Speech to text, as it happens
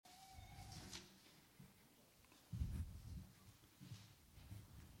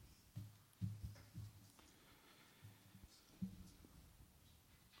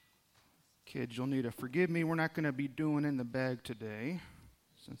Kids, you'll need to forgive me. We're not going to be doing in the bag today,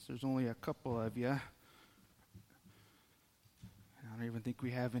 since there's only a couple of you. I don't even think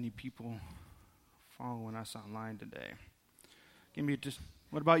we have any people following us online today.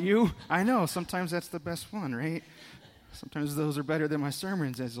 What about you? I know, sometimes that's the best one, right? Sometimes those are better than my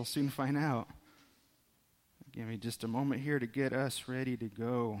sermons, as you'll soon find out. Give me just a moment here to get us ready to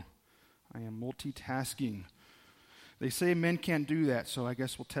go. I am multitasking. They say men can't do that, so I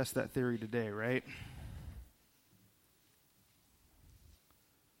guess we'll test that theory today, right?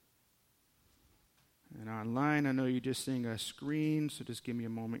 And online, I know you're just seeing a screen, so just give me a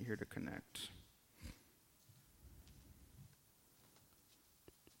moment here to connect.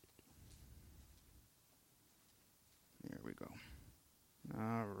 There we go.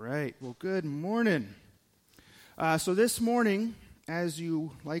 All right. Well, good morning. So this morning, as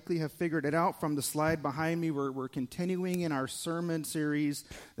you likely have figured it out from the slide behind me, we're continuing in our sermon series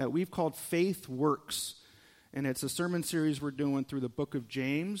that we've called Faith Works. And it's a sermon series we're doing through the book of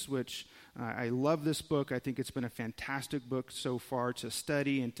James, which I love this book. I think it's been a fantastic book so far to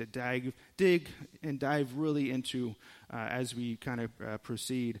study and to dig really into as we kind of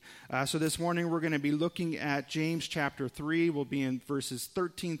proceed. So this morning we're going to be looking at James chapter 3. We'll be in verses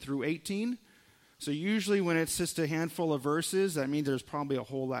 13 through 18. So usually when it's just a handful of verses, that means there's probably a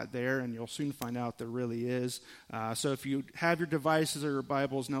whole lot there, and you'll soon find out there really is. So if you have your devices or your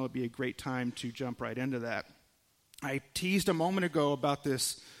Bibles, now would be a great time to jump right into that. I teased a moment ago about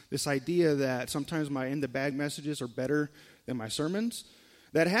this idea that sometimes my in-the-bag messages are better than my sermons.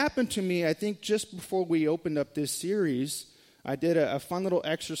 That happened to me, I think, just before we opened up this series. I did a fun little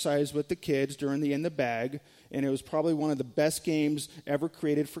exercise with the kids during the In the Bag, and it was probably one of the best games ever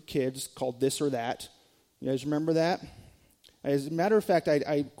created for kids called This or That. You guys remember that? As a matter of fact,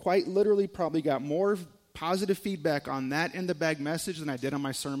 I quite literally probably got more positive feedback on that In the Bag message than I did on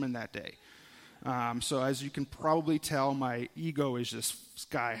my sermon that day. So as you can probably tell, my ego is just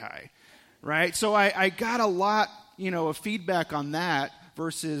sky high, right? So I got a lot, of feedback on that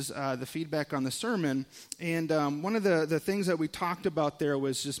versus the feedback on the sermon. And one of the things that we talked about there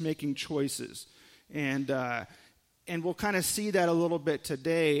was just making choices. And we'll kind of see that a little bit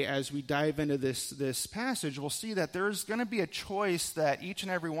today as we dive into this passage. We'll see that there's going to be a choice that each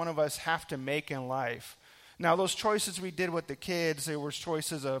and every one of us have to make in life. Now, those choices we did with the kids, there was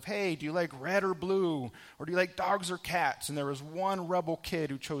choices of, hey, do you like red or blue? Or do you like dogs or cats? And there was one rebel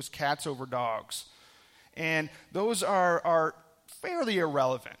kid who chose cats over dogs. And those are fairly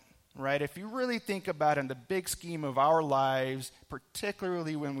irrelevant, right? If you really think about it in the big scheme of our lives,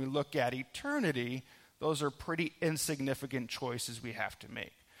 particularly when we look at eternity, those are pretty insignificant choices we have to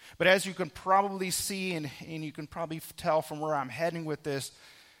make. But as you can probably see, and you can probably tell from where I'm heading with this,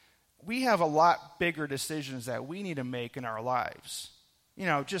 we have a lot bigger decisions that we need to make in our lives.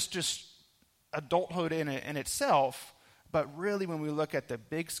 Just adulthood in itself. But really, when we look at the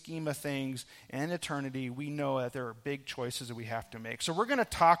big scheme of things and eternity, we know that there are big choices that we have to make. So we're going to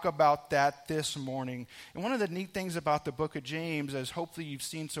talk about that this morning. And one of the neat things about the book of James, as hopefully you've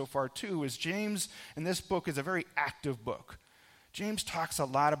seen so far too, is James in this book is a very active book. James talks a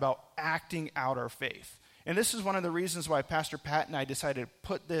lot about acting out our faith. And this is one of the reasons why Pastor Pat and I decided to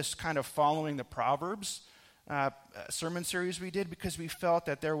put this kind of following the Proverbs sermon series we did, because we felt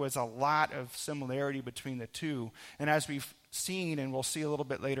that there was a lot of similarity between the two. And as we've seen, and we'll see a little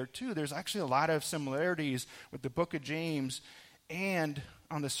bit later too, there's actually a lot of similarities with the book of James and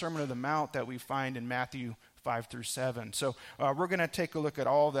on the Sermon on the Mount that we find in Matthew 5 through 7. So we're going to take a look at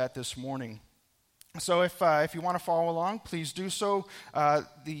all that this morning. So if you want to follow along, please do so.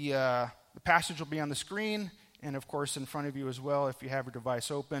 The passage will be on the screen, and of course in front of you as well if you have your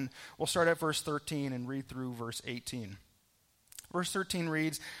device open. We'll start at verse 13 and read through verse 18. Verse 13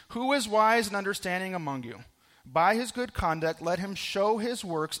 reads, "Who is wise and understanding among you? By his good conduct let him show his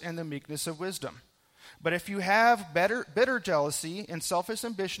works in the meekness of wisdom. But if you have bitter jealousy and selfish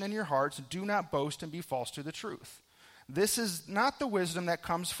ambition in your hearts, do not boast and be false to the truth. This is not the wisdom that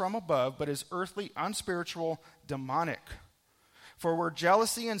comes from above, but is earthly, unspiritual, demonic. For where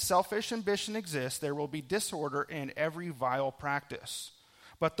jealousy and selfish ambition exist, there will be disorder in every vile practice.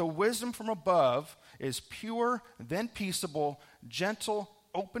 But the wisdom from above is pure, then peaceable, gentle,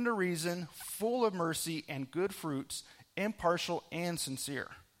 open to reason, full of mercy and good fruits, impartial and sincere.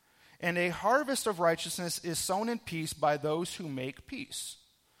 And a harvest of righteousness is sown in peace by those who make peace."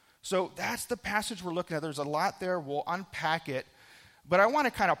 So that's the passage we're looking at. There's a lot there. We'll unpack it. But I want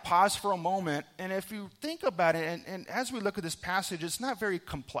to kind of pause for a moment, and if you think about it, and as we look at this passage, it's not very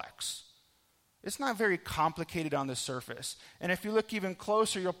complex. It's not very complicated on the surface. And if you look even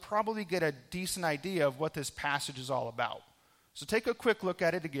closer, you'll probably get a decent idea of what this passage is all about. So take a quick look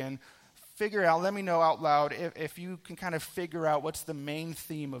at it again. figure out, let me know out loud if you can kind of figure out what's the main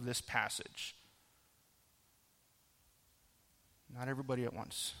theme of this passage. Not everybody at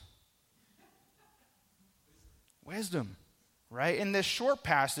once. Wisdom, right? In this short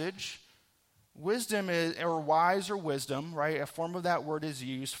passage, wisdom is, or wise or wisdom, right? A form of that word is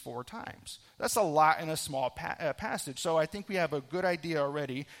used 4 times. That's a lot in a small passage. So I think we have a good idea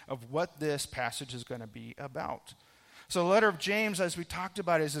already of what this passage is going to be about. So the letter of James, as we talked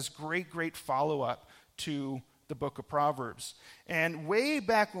about, is this great follow-up to the book of Proverbs. And way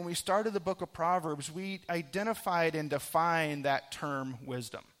back when we started the book of Proverbs, we identified and defined that term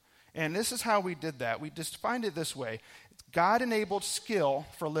wisdom. And this is how we did that. We defined it this way. It's God-enabled skill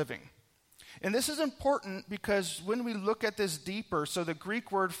for living. And this is important because when we look at this deeper, so the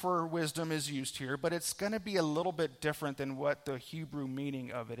Greek word for wisdom is used here, but it's going to be a little bit different than what the Hebrew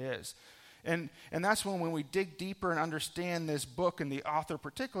meaning of it is. And that's when we dig deeper and understand this book and the author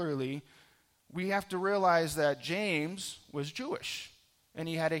particularly, we have to realize that James was Jewish. And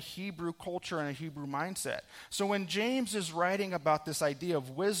he had a Hebrew culture and a Hebrew mindset. So when James is writing about this idea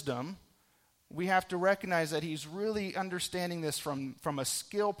of wisdom, we have to recognize that he's really understanding this from a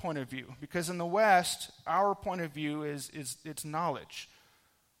skill point of view. Because in the West, our point of view is it's knowledge.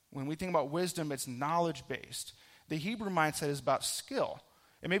 When we think about wisdom, it's knowledge-based. The Hebrew mindset is about skill.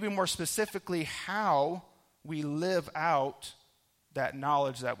 And maybe more specifically, how we live out that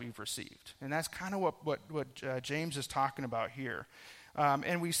knowledge that we've received. And that's kind of what James is talking about here.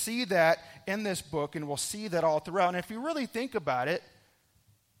 And we see that in this book, and we'll see that all throughout. And if you really think about it,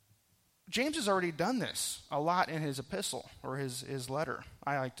 James has already done this a lot in his epistle, or his letter.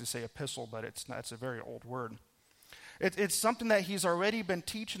 I like to say epistle, but that's a very old word. It's something that he's already been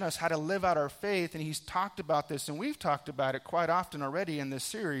teaching us how to live out our faith, and he's talked about this, and we've talked about it quite often already in this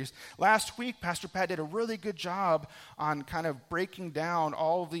series. Last week, Pastor Pat did a really good job on kind of breaking down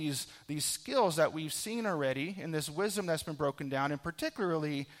all of these skills that we've seen already, and this wisdom that's been broken down, and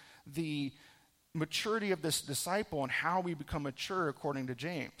particularly the maturity of this disciple and how we become mature according to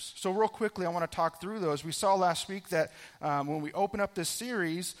James. So real quickly, I want to talk through those. We saw last week that when we open up this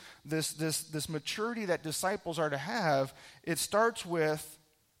series, this maturity that disciples are to have, it starts with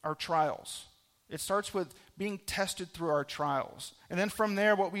our trials. It starts with being tested through our trials. And then from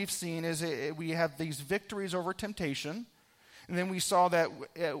there, what we've seen is we have these victories over temptation. And then we saw that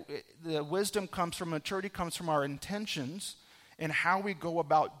the wisdom comes from, maturity comes from our intentions and how we go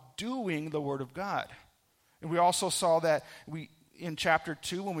about doing the Word of God. And we also saw that in chapter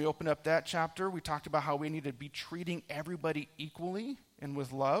 2, when we opened up that chapter, we talked about how we need to be treating everybody equally and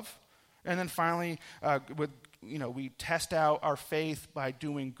with love. And then finally, we test out our faith by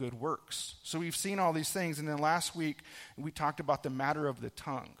doing good works. So we've seen all these things. And then last week, we talked about the matter of the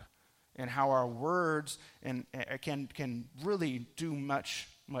tongue and how our words can really do much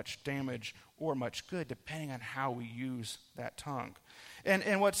damage or much good depending on how we use that tongue.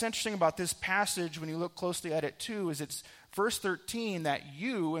 And what's interesting about this passage, when you look closely at it too, is it's verse 13, that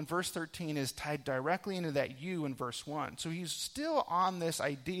you in verse 13 is tied directly into that you in verse 1. So he's still on this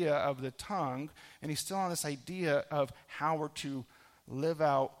idea of the tongue, and he's still on this idea of how we're to live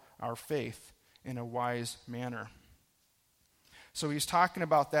out our faith in a wise manner. So he's talking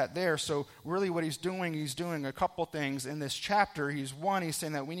about that there. So really what he's doing a couple things in this chapter. He's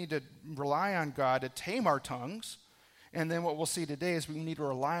saying that we need to rely on God to tame our tongues. And then what we'll see today is we need to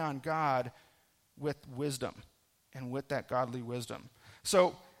rely on God with wisdom and with that godly wisdom.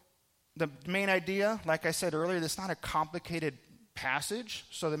 So the main idea, like I said earlier, this is not a complicated passage.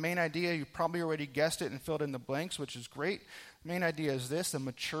 So the main idea, you probably already guessed it and filled in the blanks, which is great. The main idea is this: a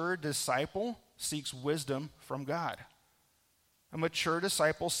mature disciple seeks wisdom from God. A mature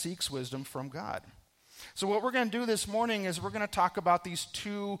disciple seeks wisdom from God. So what we're going to do this morning is we're going to talk about these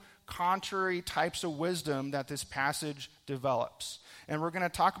two contrary types of wisdom that this passage develops. And we're going to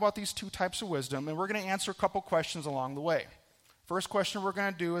talk about these two types of wisdom, and we're going to answer a couple questions along the way. First question we're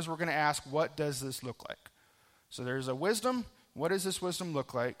going to do is we're going to ask, what does this look like? So there's a wisdom. What does this wisdom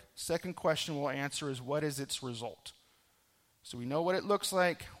look like? Second question we'll answer is, what is its result? So we know what it looks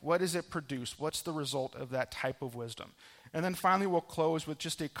like. What does it produce? What's the result of that type of wisdom? And then finally, we'll close with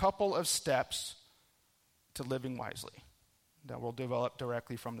just a couple of steps to living wisely that we'll develop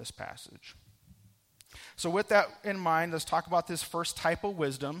directly from this passage. So with that in mind, let's talk about this first type of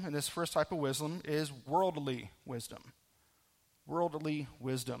wisdom. And this first type of wisdom is worldly wisdom. Worldly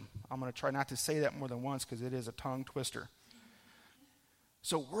wisdom. I'm going to try not to say that more than once because it is a tongue twister.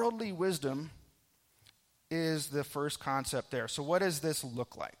 So worldly wisdom is the first concept there. So what does this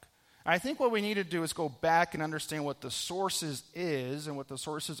look like? I think what we need to do is go back and understand what the sources is and what the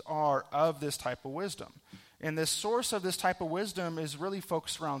sources are of this type of wisdom. And the source of this type of wisdom is really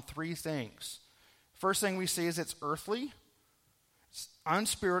focused around three things. First thing we see is it's earthly, it's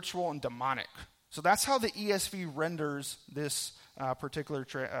unspiritual, and demonic. So that's how the ESV renders this particular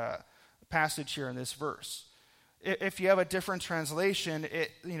passage here in this verse. If you have a different translation,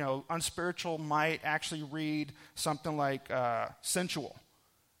 unspiritual might actually read something like sensual.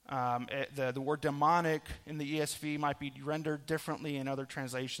 The word demonic in the ESV might be rendered differently in other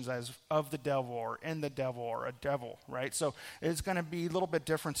translations as of the devil or in the devil or a devil, right? So it's going to be a little bit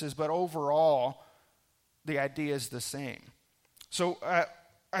differences, but overall, the idea is the same. So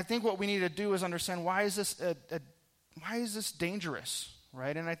I think what we need to do is understand why is this dangerous,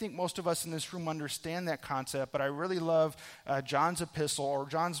 right? And I think most of us in this room understand that concept, but I really love John's epistle or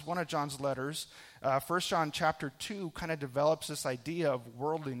one of John's letters. 1 John chapter 2 kind of develops this idea of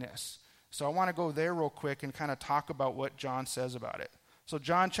worldliness. So I want to go there real quick and kind of talk about what John says about it. So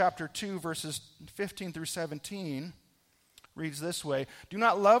John chapter 2 verses 15 through 17 reads this way: "Do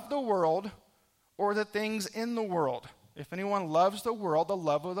not love the world or the things in the world. If anyone loves the world, the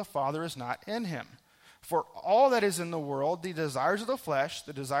love of the Father is not in him. For all that is in the world, the desires of the flesh,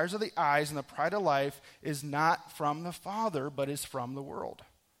 the desires of the eyes, and the pride of life, is not from the Father, but is from the world.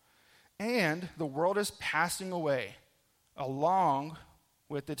 And the world is passing away along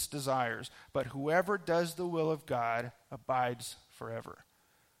with its desires, but whoever does the will of God abides forever."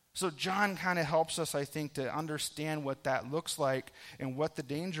 So John kind of helps us, I think, to understand what that looks like and what the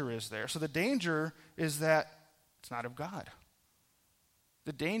danger is there. So the danger is that it's not of God.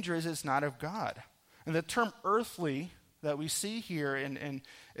 The danger is it's not of God. And the term earthly that we see here, and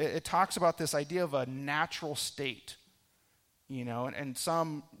it talks about this idea of a natural state. And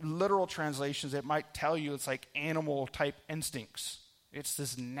some literal translations, it might tell you it's like animal-type instincts. It's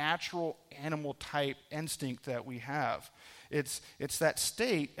this natural animal-type instinct that we have. It's that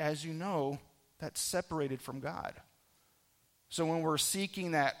state, as you know, that's separated from God. So when we're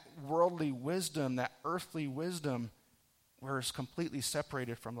seeking that worldly wisdom, that earthly wisdom, we're completely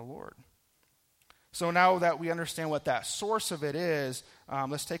separated from the Lord. So now that we understand what that source of it is,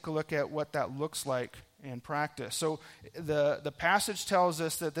 let's take a look at what that looks like in practice. So the passage tells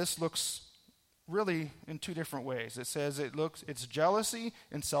us that this looks really in two different ways. It says it's jealousy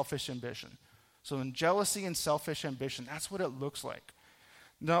and selfish ambition. So in jealousy and selfish ambition, that's what it looks like.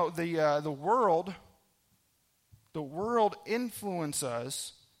 Now the world influences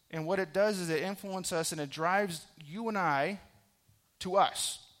us, and what it does is it influences us and it drives you and I to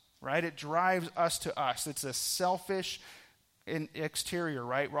us. Right? It drives us to us. It's a selfish exterior,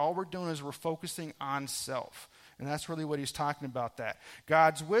 right? Where all we're doing is we're focusing on self. And that's really what he's talking about that.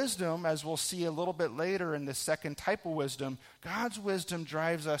 God's wisdom, as we'll see a little bit later in the second type of wisdom, God's wisdom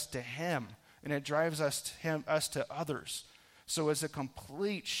drives us to him, and it drives us to others. So it's a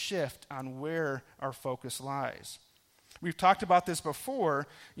complete shift on where our focus lies. We've talked about this before,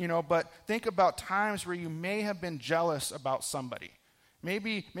 but think about times where you may have been jealous about somebody.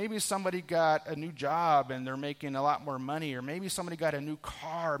 Maybe somebody got a new job and they're making a lot more money, or maybe somebody got a new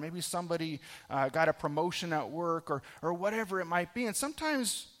car, maybe somebody got a promotion at work, or whatever it might be. And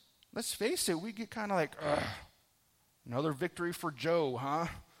sometimes, let's face it, we get kind of like, another victory for Joe, huh?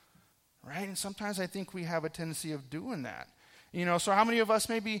 Right? And sometimes I think we have a tendency of doing that. So how many of us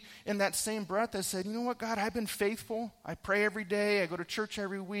maybe in that same breath have said, you know what, God, I've been faithful. I pray every day. I go to church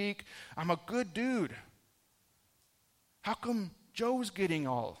every week. I'm a good dude. How come Joe's getting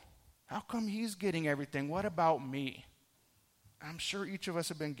all? How come he's getting everything? What about me? I'm sure each of us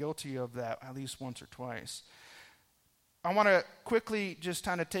have been guilty of that at least once or twice. I want to quickly just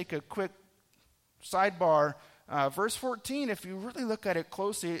kind of take a quick sidebar. Verse 14, if you really look at it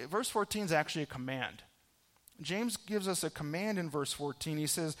closely, verse 14 is actually a command. James gives us a command in verse 14. He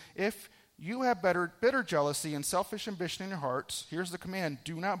says, if you have bitter jealousy and selfish ambition in your hearts, here's the command: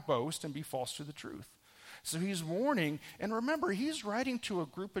 do not boast and be false to the truth. So he's warning, and remember, he's writing to a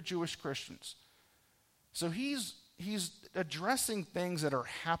group of Jewish Christians. So he's addressing things that are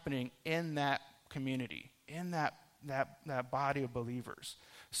happening in that community, in that body of believers.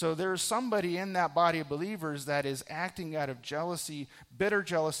 So there's somebody in that body of believers that is acting out of jealousy, bitter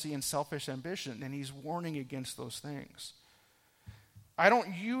jealousy, and selfish ambition, and he's warning against those things. I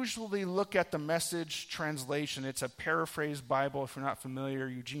don't usually look at the Message translation. It's a paraphrased Bible. If you're not familiar,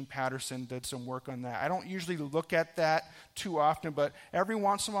 Eugene Patterson did some work on that. I don't usually look at that too often, but every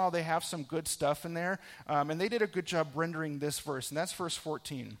once in a while they have some good stuff in there. And they did a good job rendering this verse, and that's verse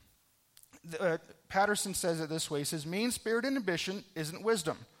 14. Patterson says it this way. He says, mean-spirited ambition isn't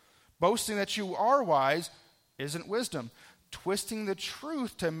wisdom. Boasting that you are wise isn't wisdom. Twisting the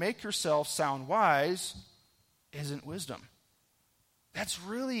truth to make yourself sound wise isn't wisdom. That's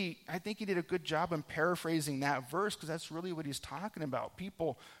really, I think he did a good job in paraphrasing that verse, because that's really what he's talking about.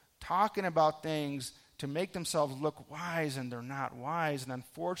 People talking about things to make themselves look wise, and they're not wise. And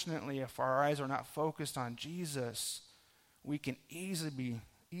unfortunately, if our eyes are not focused on Jesus, we can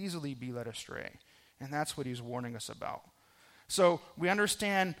easily be led astray. And that's what he's warning us about. So we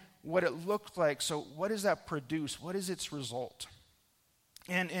understand what it looked like. So what does that produce? What is its result?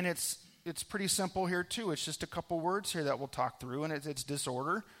 And it's pretty simple here too. It's just a couple words here that we'll talk through, and it's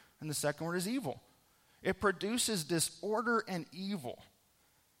disorder, and the second word is evil. It produces disorder and evil.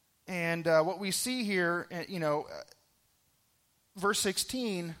 And what we see here, verse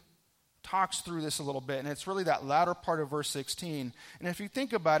 16 talks through this a little bit, and it's really that latter part of verse 16. And if you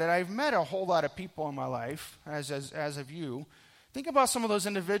think about it, I've met a whole lot of people in my life, as have you. Think about some of those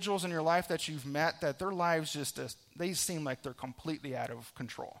individuals in your life that you've met, that their lives they seem like they're completely out of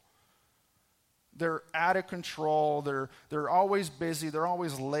control. They're out of control. They're always busy. They're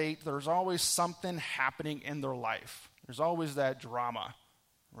always late. There's always something happening in their life. There's always that drama,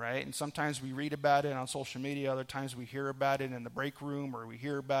 right? And sometimes we read about it on social media. Other times we hear about it in the break room, or we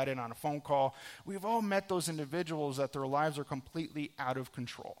hear about it on a phone call. We've all met those individuals that their lives are completely out of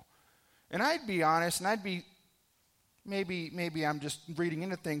control. And I'd be honest, and I'd be, maybe I'm just reading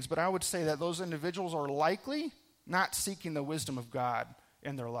into things, but I would say that those individuals are likely not seeking the wisdom of God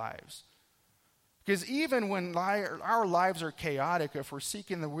in their lives. Because even when our lives are chaotic, if we're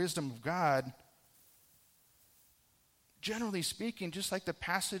seeking the wisdom of God, generally speaking, just like the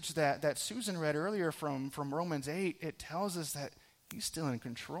passage that Susan read earlier from Romans 8, it tells us that he's still in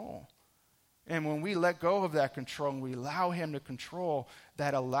control. And when we let go of that control and we allow him to control,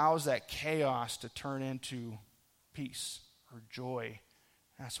 that allows that chaos to turn into peace or joy.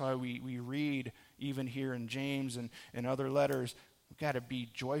 That's why we read, even here in James and other letters, we've got to be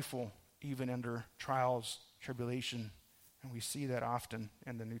joyful even under trials, tribulation. And we see that often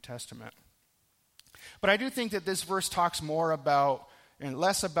in the New Testament. But I do think that this verse talks more about, and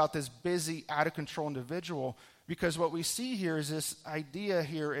less about, this busy, out-of-control individual, because what we see here is this idea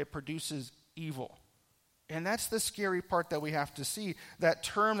here, it produces evil. And that's the scary part that we have to see. That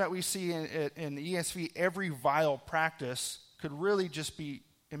term that we see in the ESV, every vile practice, could really just be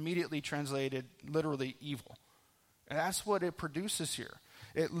immediately translated literally evil. And that's what it produces here.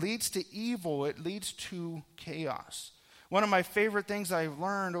 It leads to evil. It leads to chaos. One of my favorite things I've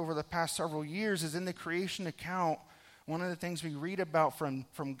learned over the past several years is in the creation account, one of the things we read about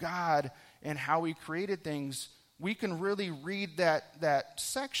from God and how he created things, we can really read that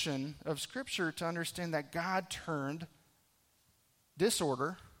section of Scripture to understand that God turned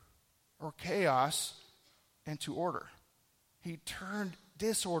disorder or chaos into order. He turned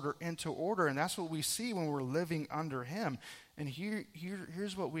disorder into order, and that's what we see when we're living under him. And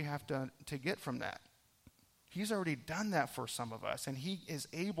here's what we have to get from that. He's already done that for some of us, and he is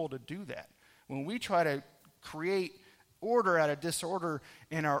able to do that. When we try to create order out of disorder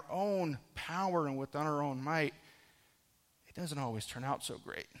in our own power and within our own might, it doesn't always turn out so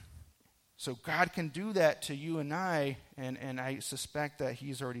great. So God can do that to you and I, and I suspect that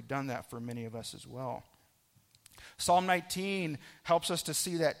he's already done that for many of us as well. Psalm 19 helps us to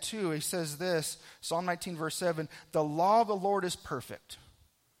see that too. He says this, Psalm 19 verse 7, "The law of the Lord is perfect,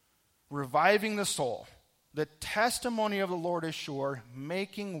 reviving the soul. The testimony of the Lord is sure,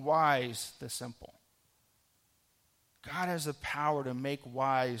 making wise the simple." God has the power to make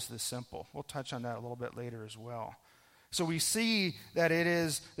wise the simple. We'll touch on that a little bit later as well. So we see that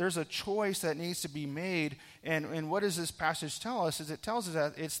there's a choice that needs to be made. And what does this passage tell us? Is it tells us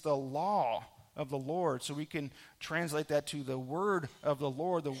that it's the law of the Lord. So we can translate that to the word of the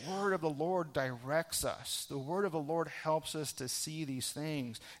Lord. The word of the Lord directs us. The word of the Lord helps us to see these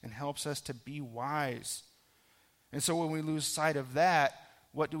things and helps us to be wise. And so when we lose sight of that,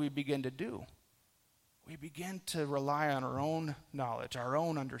 what do we begin to do? We begin to rely on our own knowledge, our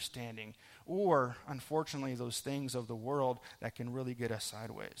own understanding, or, unfortunately, those things of the world that can really get us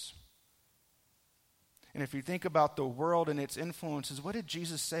sideways. And if you think about the world and its influences, what did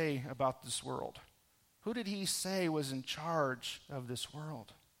Jesus say about this world? Who did he say was in charge of this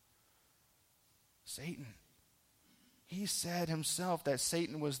world? Satan. He said himself that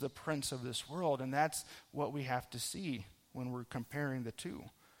Satan was the prince of this world, and that's what we have to see when we're comparing the two.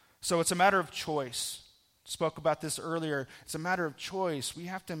 So it's a matter of choice. Spoke about this earlier. It's a matter of choice. We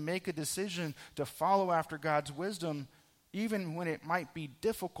have to make a decision to follow after God's wisdom, even when it might be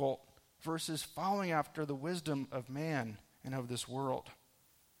difficult, versus following after the wisdom of man and of this world.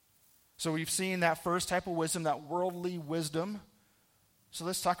 So we've seen that first type of wisdom, that worldly wisdom. So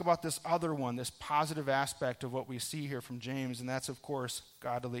let's talk about this other one, this positive aspect of what we see here from James, and that's, of course,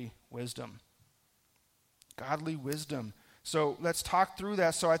 godly wisdom. Godly wisdom. So let's talk through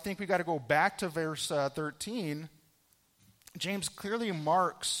that. So I think we got to go back to verse 13. James clearly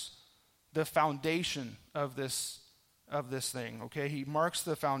marks the foundation of this thing, okay? He marks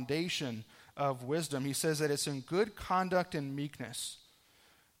the foundation of wisdom. He says that it's in good conduct and meekness.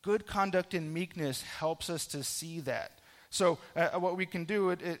 Good conduct and meekness helps us to see that. So what we can do,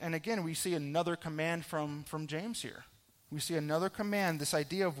 and again, we see another command from James here. We see another command. This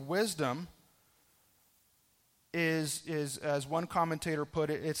idea of wisdom is, as one commentator put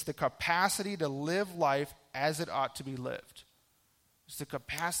it, it's the capacity to live life as it ought to be lived. It's the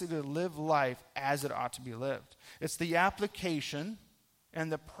capacity to live life as it ought to be lived. It's the application and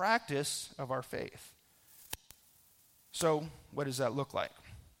the practice of our faith. So what does that look like?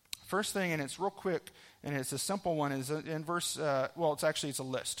 First thing, and it's real quick, and it's a simple one, is in verse, it's a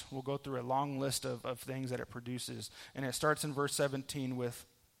list. We'll go through a long list of things that it produces. And it starts in verse 17 with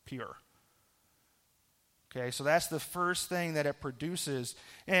pure. Okay, so that's the first thing that it produces.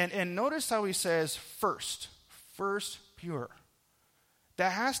 And notice how he says first pure.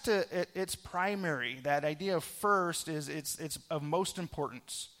 That has to, it's primary. That idea of first is it's of most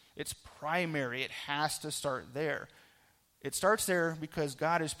importance. It's primary. It has to start there. It starts there because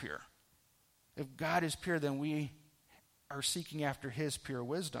God is pure. If God is pure, then we are seeking after his pure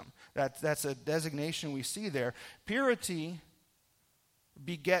wisdom. That's a designation we see there. Purity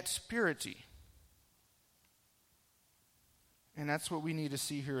begets purity. And that's what we need to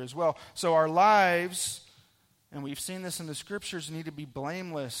see here as well. So our lives, and we've seen this in the scriptures, need to be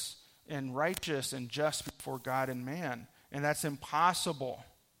blameless and righteous and just before God and man. And that's impossible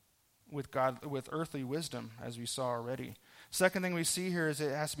with God, with earthly wisdom, as we saw already. Second thing we see here is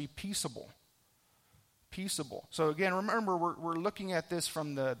it has to be peaceable. Peaceable. So again, remember, we're looking at this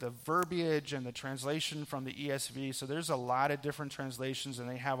from the verbiage and the translation from the ESV. So there's a lot of different translations, and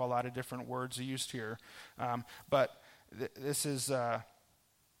they have a lot of different words used here. But this is the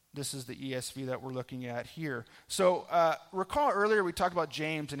ESV that we're looking at here. So recall earlier we talked about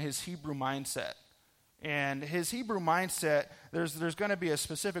James and his Hebrew mindset. And his Hebrew mindset, there's going to be a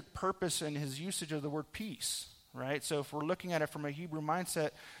specific purpose in his usage of the word peace, right? So if we're looking at it from a Hebrew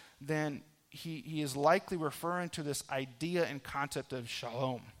mindset, then he is likely referring to this idea and concept of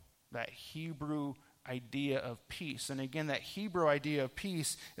shalom, that Hebrew idea of peace. And again, that Hebrew idea of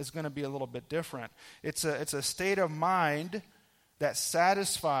peace is going to be a little bit different. It's a state of mind that is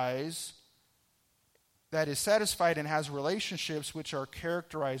satisfied and has relationships which are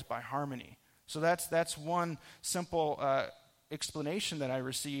characterized by harmony. So that's one simple explanation that I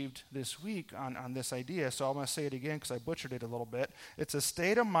received this week on this idea. So I'm going to say it again because I butchered it a little bit. It's a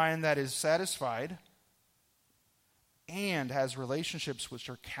state of mind that is satisfied and has relationships which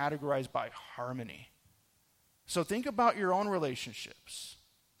are categorized by harmony. So think about your own relationships.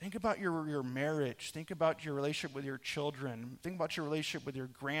 Think about your marriage. Think about your relationship with your children. Think about your relationship with your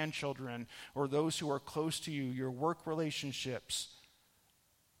grandchildren or those who are close to you, your work relationships.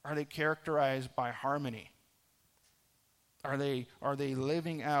 Are they characterized by harmony? Are they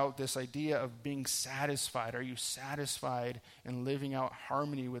living out this idea of being satisfied? Are you satisfied in living out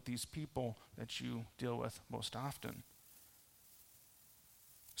harmony with these people that you deal with most often?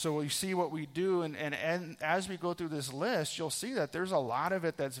 So we see what we do, and as we go through this list, you'll see that there's a lot of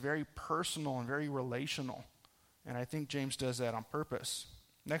it that's very personal and very relational. And I think James does that on purpose.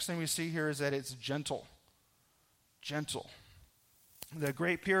 Next thing we see here is that it's gentle. Gentle. The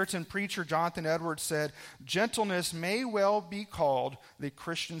great Puritan preacher Jonathan Edwards said, "Gentleness may well be called the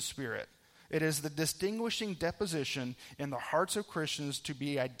Christian spirit. It is the distinguishing deposition in the hearts of Christians to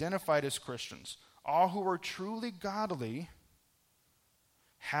be identified as Christians. All who are truly godly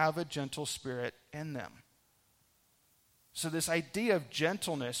have a gentle spirit in them." So this idea of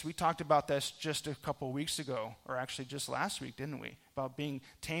gentleness, we talked about this just a couple of weeks ago, or actually just last week, didn't we? About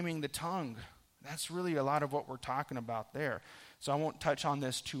taming the tongue. That's really a lot of what we're talking about there. So I won't touch on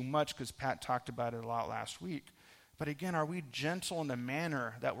this too much because Pat talked about it a lot last week. But again, are we gentle in the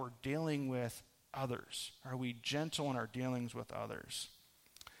manner that we're dealing with others? Are we gentle in our dealings with others?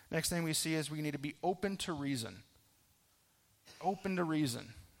 Next thing we see is we need to be open to reason. Open to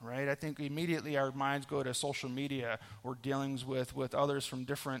reason, right? I think immediately our minds go to social media or dealings with others from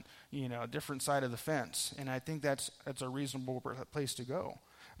different side of the fence. And I think that's a reasonable place to go.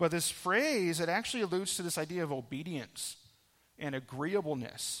 But this phrase, it actually alludes to this idea of obedience and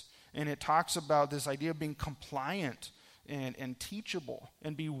agreeableness. And it talks about this idea of being compliant and teachable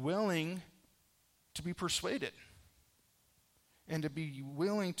and be willing to be persuaded and to be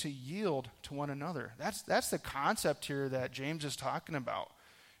willing to yield to one another. That's the concept here that James is talking about.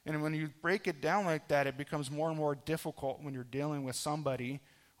 And when you break it down like that, it becomes more and more difficult when you're dealing with somebody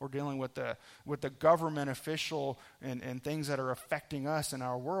We're dealing with the government official and things that are affecting us in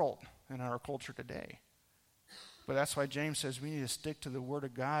our world, in our culture today. But that's why James says we need to stick to the Word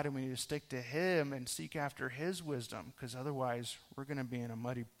of God, and we need to stick to Him and seek after His wisdom, because otherwise we're going to be in a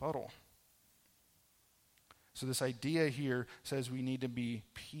muddy puddle. So this idea here says we need to be,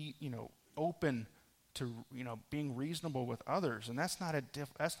 open to, being reasonable with others, and that's not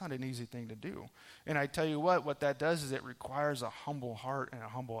an easy thing to do. And I tell you what that does is it requires a humble heart and a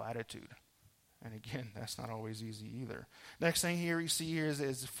humble attitude. And again, that's not always easy either. Next thing here you see here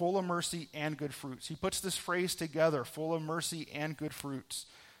is full of mercy and good fruits. He puts this phrase together, full of mercy and good fruits.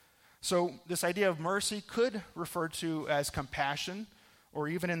 So this idea of mercy could refer to as compassion, or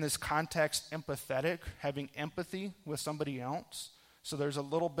even in this context, empathetic, having empathy with somebody else. So there's a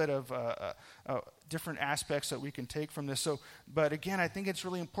little bit of different aspects that we can take from this. But again, I think it's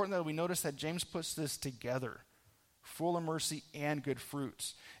really important that we notice that James puts this together, full of mercy and good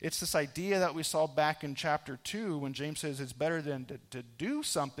fruits. It's this idea that we saw back in chapter 2 when James says it's better than to do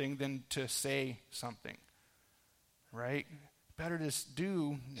something than to say something, right? Better to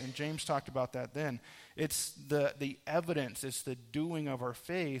do, and James talked about that then. It's the evidence, it's the doing of our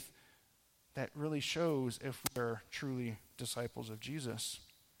faith that really shows if we're truly disciples of Jesus.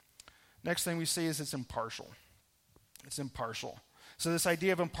 Next thing we see is it's impartial. It's impartial. So this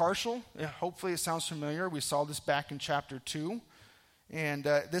idea of impartial, hopefully it sounds familiar. We saw this back in chapter 2. And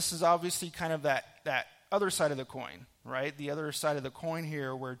this is obviously kind of that other side of the coin, right? The other side of the coin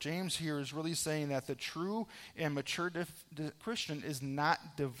here, where James here is really saying that the true and mature Christian is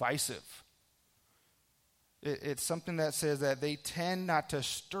not divisive. It's something that says that they tend not to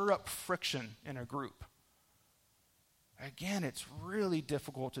stir up friction in a group. Again, it's really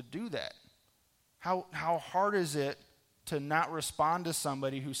difficult to do that. How hard is it to not respond to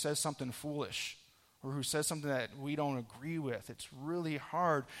somebody who says something foolish or who says something that we don't agree with? It's really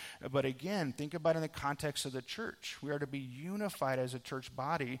hard. But again, think about it in the context of the church. We are to be unified as a church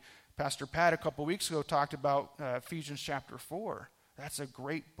body. Pastor Pat a couple weeks ago talked about Ephesians chapter 4. That's a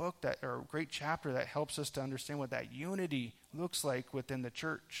great book or a great chapter that helps us to understand what that unity looks like within the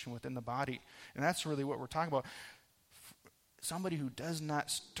church and within the body. And that's really what we're talking about. Somebody who does not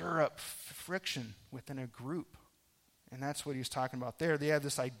stir up friction within a group. And that's what he's talking about there. They have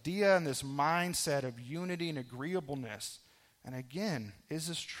this idea and this mindset of unity and agreeableness. And again, is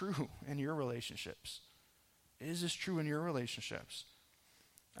this true in your relationships? Is this true in your relationships?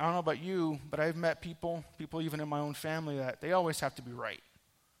 I don't know about you, but I've met people even in my own family, that they always have to be right.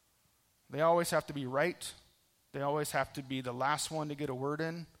 They always have to be right. They always have to be the last one to get a word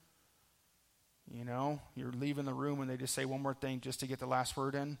in. You're leaving the room and they just say one more thing just to get the last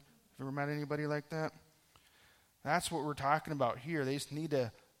word in. Have you ever met anybody like that? That's what we're talking about here. They just need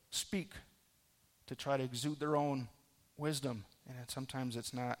to speak to try to exude their own wisdom. And sometimes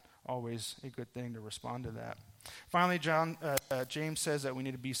it's not always a good thing to respond to that. Finally, James says that we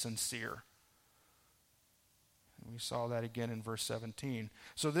need to be sincere. And we saw that again in verse 17.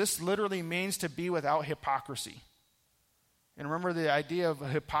 So this literally means to be without hypocrisy. And remember the idea of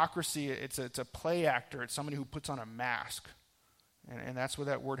hypocrisy, it's a play actor. It's somebody who puts on a mask. And that's where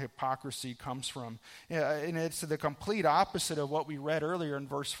that word hypocrisy comes from. And it's the complete opposite of what we read earlier in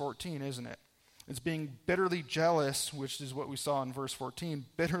verse 14, isn't it? It's being bitterly jealous, which is what we saw in verse 14,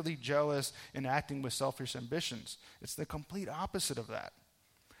 bitterly jealous and acting with selfish ambitions. It's the complete opposite of that.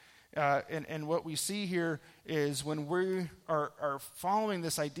 And what we see here is when we are following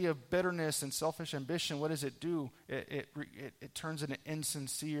this idea of bitterness and selfish ambition, what does it do? It turns into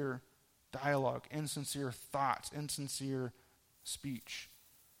insincere dialogue, insincere thoughts, insincere speech.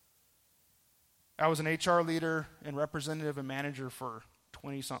 I was an HR leader and representative and manager for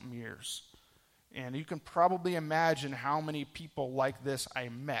 20-something years. And you can probably imagine how many people like this I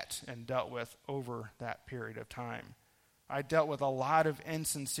met and dealt with over that period of time. I dealt with a lot of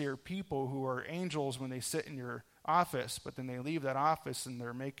insincere people who are angels when they sit in your office, but then they leave that office and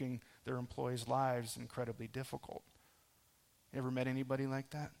they're making their employees' lives incredibly difficult. You ever met anybody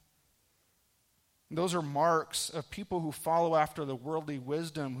like that? Those are marks of people who follow after the worldly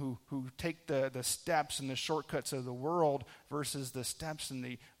wisdom, who take the steps and the shortcuts of the world versus the steps and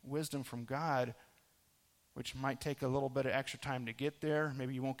the wisdom from God, which might take a little bit of extra time to get there.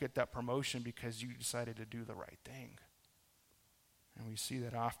 Maybe you won't get that promotion because you decided to do the right thing. And we see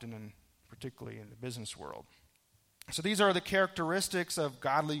that often, and particularly in the business world. So these are the characteristics of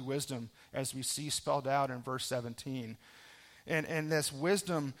godly wisdom as we see spelled out in verse 17. And this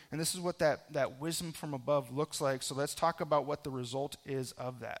wisdom, and this is what that wisdom from above looks like. So let's talk about what the result is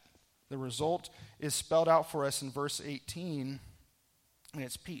of that. The result is spelled out for us in verse 18, and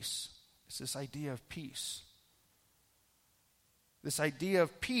it's peace. It's this idea of peace. This idea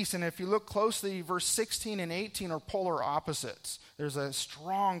of peace. And if you look closely, verse 16 and 18 are polar opposites. There's a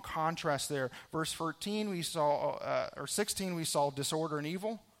strong contrast there. Verse 16, we saw disorder and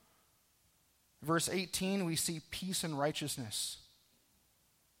evil. Verse 18, we see peace and righteousness.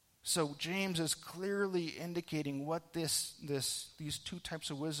 So James is clearly indicating what these two types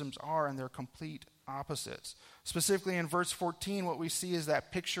of wisdoms are, and they're complete opposites. Specifically in verse 14, what we see is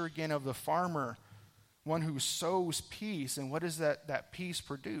that picture again of the farmer, one who sows peace. And what does that peace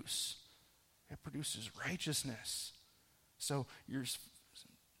produce? It produces righteousness. So you're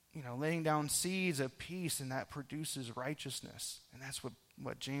laying down seeds of peace, and that produces righteousness. And that's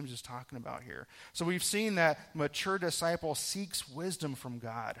what James is talking about here. So we've seen that mature disciple seeks wisdom from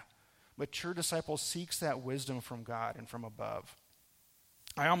God. Mature disciple seeks that wisdom from God and from above.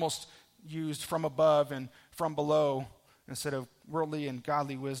 I almost used from above and from below instead of worldly and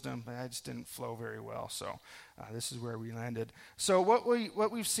godly wisdom, but that just didn't flow very well. So this is where we landed. So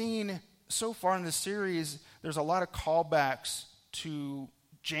what we've seen so far in this series, there's a lot of callbacks to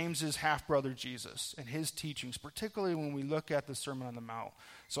James's half-brother Jesus and his teachings, particularly when we look at the Sermon on the Mount.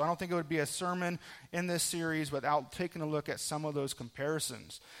 So I don't think it would be a sermon in this series without taking a look at some of those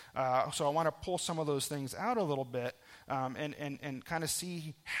comparisons. So I want to pull some of those things out a little bit and kind of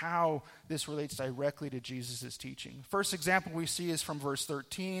see how this relates directly to Jesus' teaching. First example we see is from verse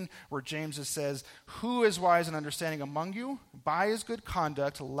 13, where James says, "Who is wise and understanding among you? By his good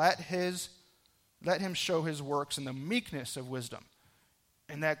conduct, let him show his works in the meekness of wisdom."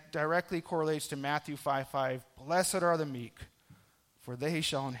 And that directly correlates to Matthew 5:5. "Blessed are the meek, for they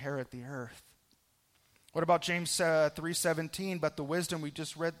shall inherit the earth." What about James 3:17? "But the wisdom," we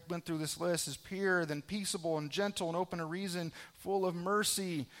just went through this list, "is pure, then peaceable and gentle and open to reason, full of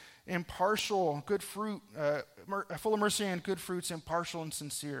mercy, impartial, good fruit, full of mercy and good fruits, impartial and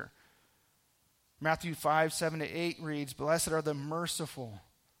sincere." Matthew 5:7-8 reads, "Blessed are the merciful,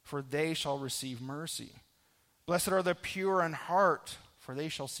 for they shall receive mercy. Blessed are the pure in heart, for they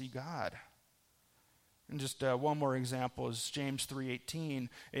shall see God." And just one more example is James 3:18.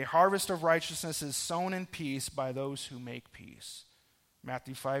 "A harvest of righteousness is sown in peace by those who make peace."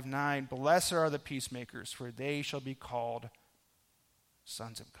 Matthew 5:9. "Blessed are the peacemakers, for they shall be called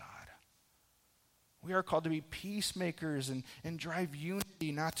sons of God." We are called to be peacemakers and drive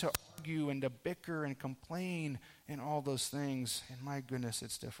unity, not to argue and to bicker and complain and all those things. And my goodness,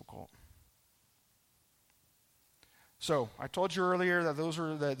 it's difficult. So I told you earlier that those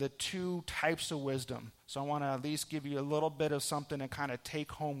are the two types of wisdom. So I want to at least give you a little bit of something to kind of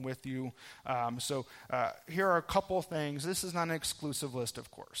take home with you. Here are a couple things. This is not an exclusive list, of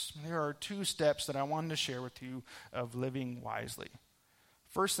course. There are 2 steps that I wanted to share with you of living wisely.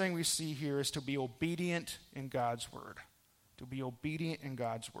 First thing we see here is to be obedient in God's word. To be obedient in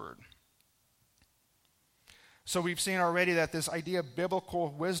God's word. So we've seen already that this idea of biblical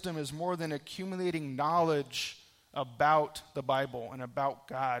wisdom is more than accumulating knowledge about the Bible and about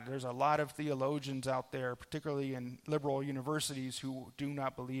God. There's a lot of theologians out there, particularly in liberal universities, who do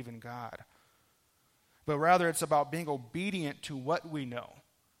not believe in God. But rather it's about being obedient to what we know.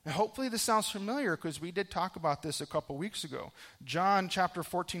 And hopefully this sounds familiar because we did talk about this a couple weeks ago. John chapter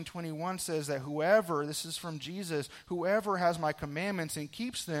 14:21 says that whoever, this is from Jesus, "whoever has my commandments and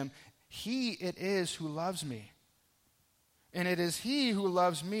keeps them, he it is who loves me. And it is he who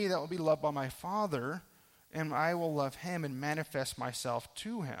loves me that will be loved by my Father, and I will love him and manifest myself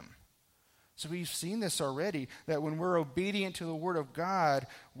to him." So we've seen this already, that when we're obedient to the word of God,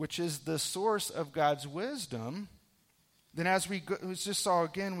 which is the source of God's wisdom, then as we just saw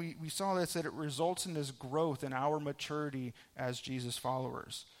again, we saw this, that it results in this growth in our maturity as Jesus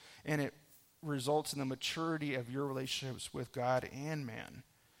followers. And it results in the maturity of your relationships with God and man.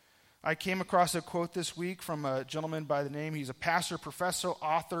 I came across a quote this week from a gentleman by the name, he's a pastor, professor,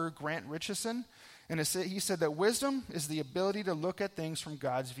 author, Grant Richardson. And he said that wisdom is the ability to look at things from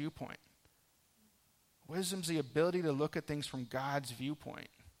God's viewpoint. Wisdom's the ability to look at things from God's viewpoint.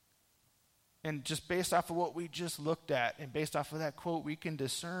 And just based off of what we just looked at, and based off of that quote, we can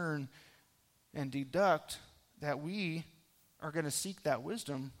discern and deduct that we are going to seek that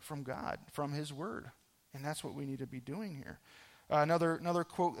wisdom from God, from his word. And that's what we need to be doing here. Another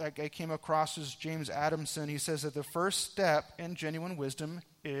quote that I came across is James Adamson. He says that the first step in genuine wisdom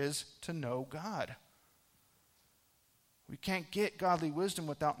is to know God. We can't get godly wisdom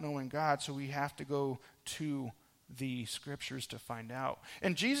without knowing God, so we have to go to the scriptures to find out.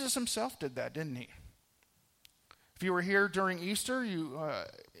 And Jesus himself did that, didn't he? If you were here during Easter,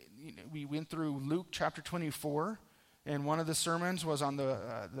 we went through Luke chapter 24, and one of the sermons was on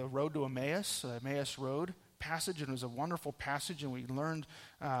the road to Emmaus, the Emmaus Road passage, and it was a wonderful passage, and we learned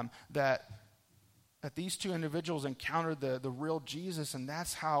that that these two individuals encountered the real Jesus, and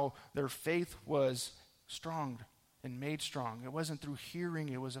that's how their faith was strong and made strong. It wasn't through hearing,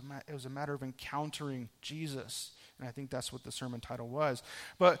 it was a matter of encountering Jesus. And I think that's what the sermon title was.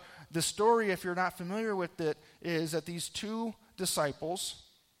 But the story, if you're not familiar with it, is that these two disciples,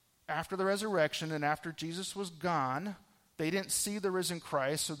 after the resurrection and after Jesus was gone, they didn't see the risen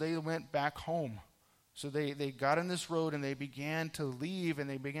Christ, so they went back home. So they got on this road and they began to leave and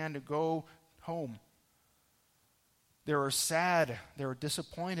they began to go home. They were sad, they were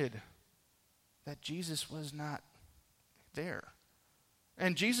disappointed that Jesus was not there.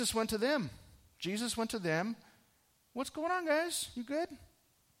 And Jesus went to them. Jesus went to them. What's going on, guys? You good?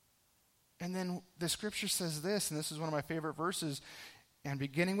 And then the scripture says this, and this is one of my favorite verses, and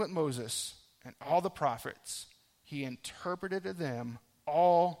beginning with Moses and all the prophets, he interpreted to them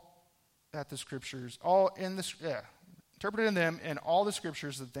all that the scriptures, interpreted in them and all the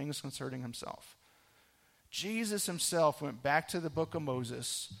scriptures the things concerning himself. Jesus himself went back to the book of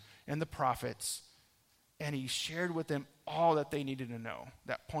Moses and the prophets, and he shared with them all that they needed to know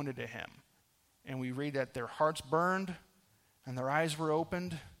that pointed to him. And we read that their hearts burned and their eyes were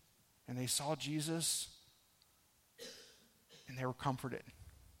opened and they saw Jesus and they were comforted.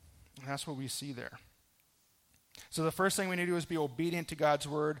 And that's what we see there. So the first thing we need to do is be obedient to God's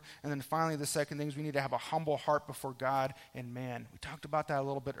word. And then finally, the second thing is we need to have a humble heart before God and man. We talked about that a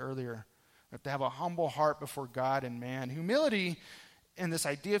little bit earlier. We have to have a humble heart before God and man. Humility, and this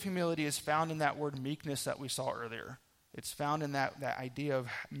idea of humility is found in that word meekness that we saw earlier. It's found in that idea of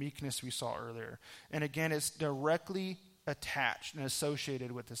meekness we saw earlier. And again, it's directly attached and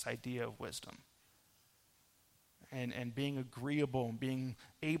associated with this idea of wisdom. And being agreeable and being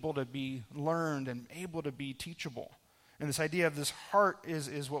able to be learned and able to be teachable. And this idea of this heart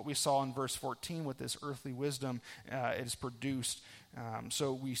is what we saw in verse 14 with this earthly wisdom it is produced.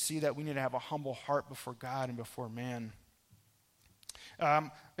 So we see that we need to have a humble heart before God and before man.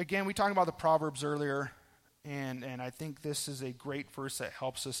 Again, we talked about the Proverbs earlier, and I think this is a great verse that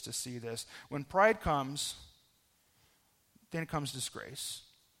helps us to see this. When pride comes, then comes disgrace.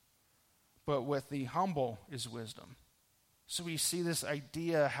 But with the humble is wisdom. So we see this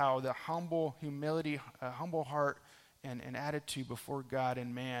idea how the humble humility, humble heart, and attitude before God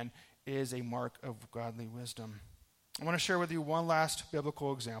and man is a mark of godly wisdom. I want to share with you one last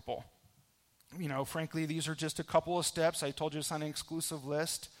biblical example. Frankly, these are just a couple of steps. I told you it's not an exclusive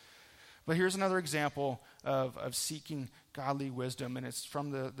list. But here's another example of seeking godly wisdom, and it's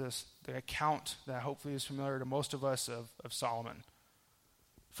from the account that hopefully is familiar to most of us of Solomon.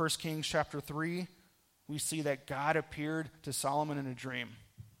 1 Kings chapter 3, we see that God appeared to Solomon in a dream.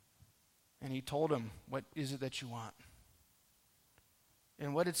 And he told him, what is it that you want?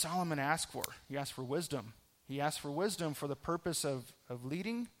 And what did Solomon ask for? He asked for wisdom. He asked for wisdom for the purpose of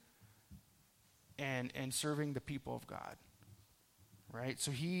leading and serving the people of God. Right?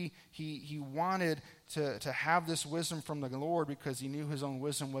 So he wanted to have this wisdom from the Lord because he knew his own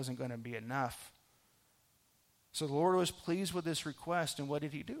wisdom wasn't going to be enough. So the Lord was pleased with this request, and what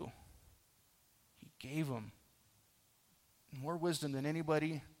did he do? He gave him more wisdom than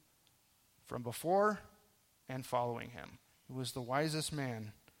anybody from before and following him. He was the wisest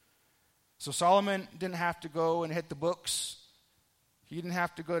man. So Solomon didn't have to go and hit the books. He didn't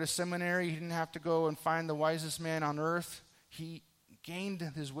have to go to seminary. He didn't have to go and find the wisest man on earth. He gained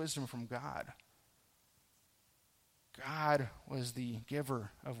his wisdom from God. God was the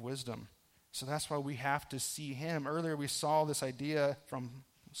giver of wisdom. So that's why we have to see him. Earlier we saw this idea from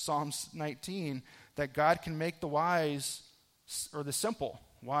Psalms 19 that God can make the wise or the simple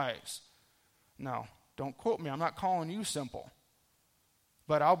wise. Now, don't quote me. I'm not calling you simple.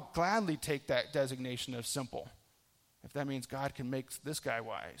 But I'll gladly take that designation of simple if that means God can make this guy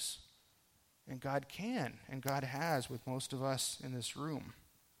wise. And God can, and God has with most of us in this room.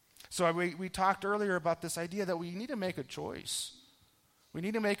 So we talked earlier about this idea that we need to make a choice. We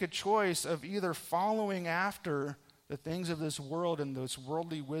need to make a choice of either following after the things of this world and this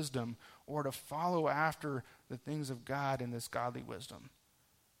worldly wisdom, or to follow after the things of God and this godly wisdom.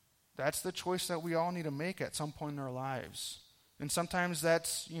 That's the choice that we all need to make at some point in our lives. And sometimes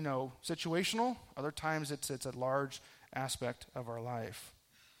that's, situational. Other times it's a large aspect of our life.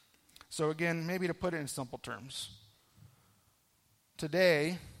 So again, maybe to put it in simple terms.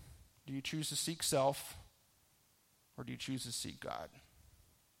 Today, do you choose to seek self, or do you choose to seek God?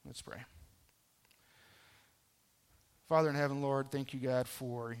 Let's pray. Father in heaven, Lord, thank you, God,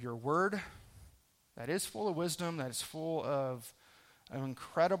 for your word that is full of wisdom, that is full of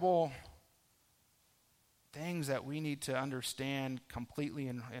incredible things that we need to understand completely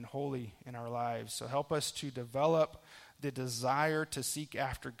and wholly in our lives. So help us to develop the desire to seek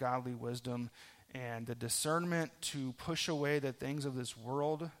after godly wisdom and the discernment to push away the things of this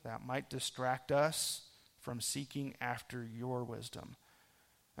world that might distract us from seeking after your wisdom.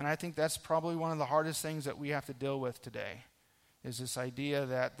 And I think that's probably one of the hardest things that we have to deal with today, is this idea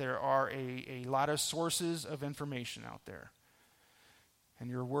that there are a lot of sources of information out there. And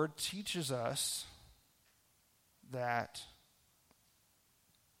your word teaches us that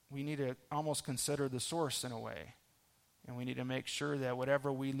we need to almost consider the source in a way. And we need to make sure that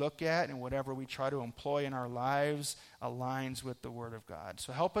whatever we look at and whatever we try to employ in our lives aligns with the Word of God.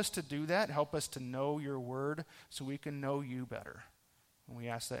 So help us to do that. Help us to know your Word so we can know you better. And we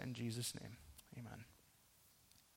ask that in Jesus' name. Amen.